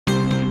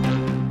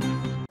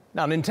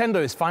Now,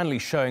 Nintendo is finally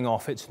showing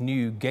off its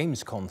new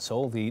games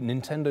console, the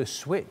Nintendo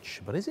Switch.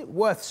 But is it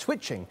worth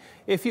switching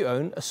if you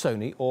own a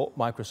Sony or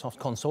Microsoft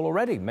console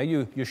already?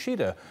 Mayu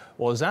Yoshida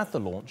was at the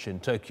launch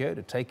in Tokyo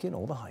to take in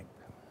all the hype.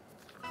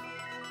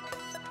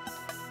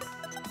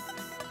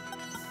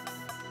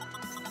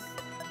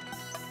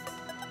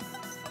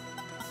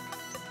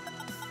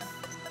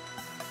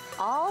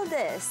 All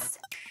this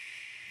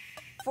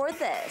for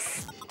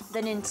this,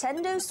 the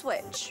Nintendo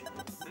Switch.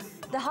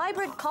 The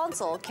hybrid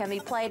console can be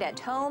played at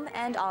home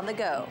and on the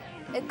go.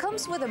 It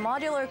comes with a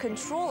modular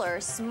controller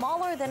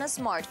smaller than a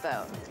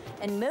smartphone,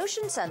 and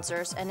motion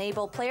sensors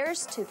enable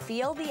players to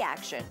feel the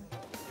action.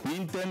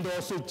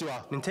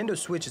 Nintendo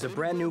Switch is a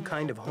brand new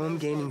kind of home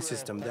gaming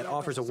system that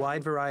offers a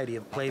wide variety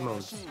of play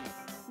modes.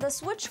 The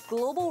Switch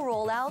global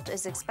rollout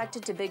is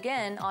expected to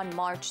begin on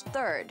March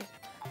 3rd.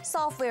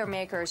 Software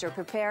makers are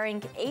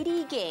preparing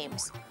 80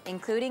 games,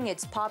 including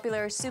its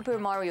popular Super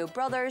Mario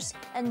Bros.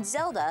 And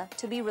Zelda,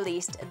 to be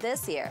released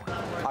this year.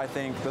 I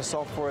think the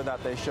software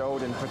that they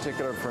showed, in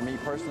particular for me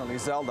personally,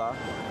 Zelda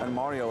and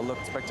Mario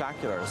looked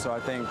spectacular. So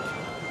I think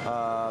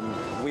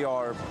we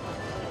are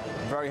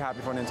very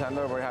happy for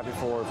Nintendo, very happy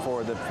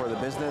for the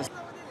business.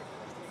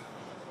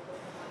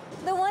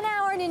 The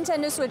one-hour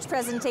Nintendo Switch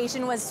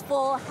presentation was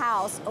full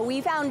house.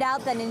 We found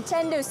out that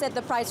Nintendo set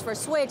the price for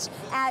Switch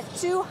at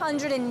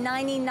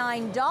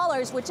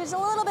 $299, which is a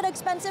little bit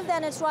expensive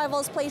than its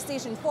rivals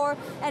PlayStation 4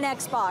 and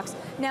Xbox.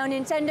 Now,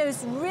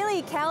 Nintendo's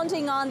really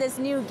counting on this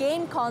new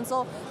game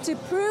console to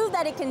prove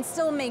that it can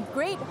still make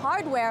great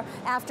hardware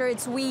after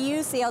its Wii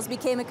U sales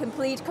became a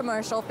complete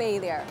commercial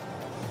failure.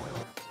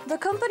 The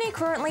company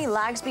currently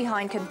lags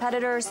behind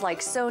competitors like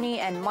Sony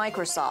and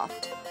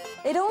Microsoft.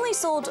 It only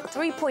sold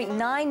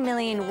 3.9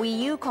 million Wii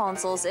U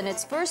consoles in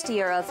its first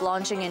year of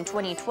launching in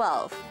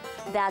 2012.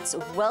 That's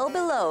well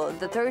below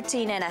the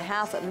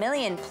 13.5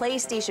 million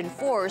PlayStation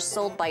 4s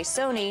sold by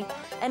Sony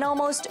and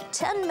almost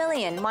 10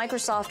 million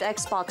Microsoft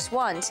Xbox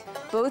Ones,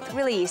 both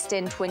released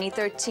in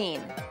 2013.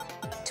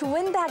 To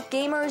win back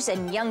gamers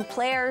and young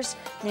players,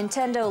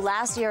 Nintendo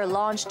last year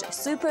launched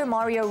Super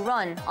Mario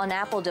Run on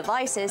Apple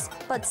devices,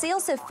 but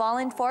sales have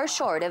fallen far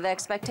short of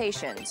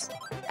expectations.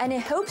 And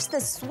it hopes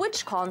the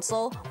Switch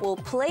console will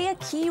play a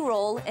key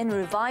role in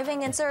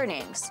reviving its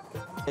earnings.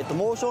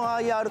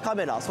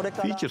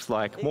 Features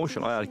like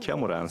motion IR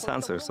camera and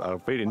sensors are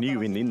very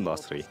new in the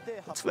industry.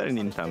 It's very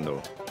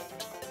Nintendo.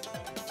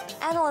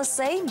 Analysts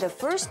say the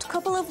first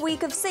couple of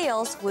weeks of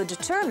sales will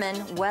determine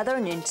whether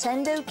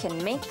Nintendo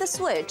can make the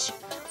switch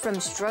from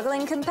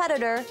struggling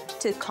competitor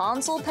to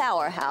console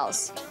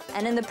powerhouse,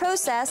 and in the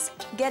process,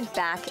 get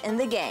back in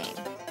the game.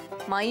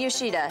 Mayu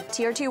Yoshida,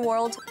 Tier 2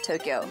 World,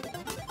 Tokyo.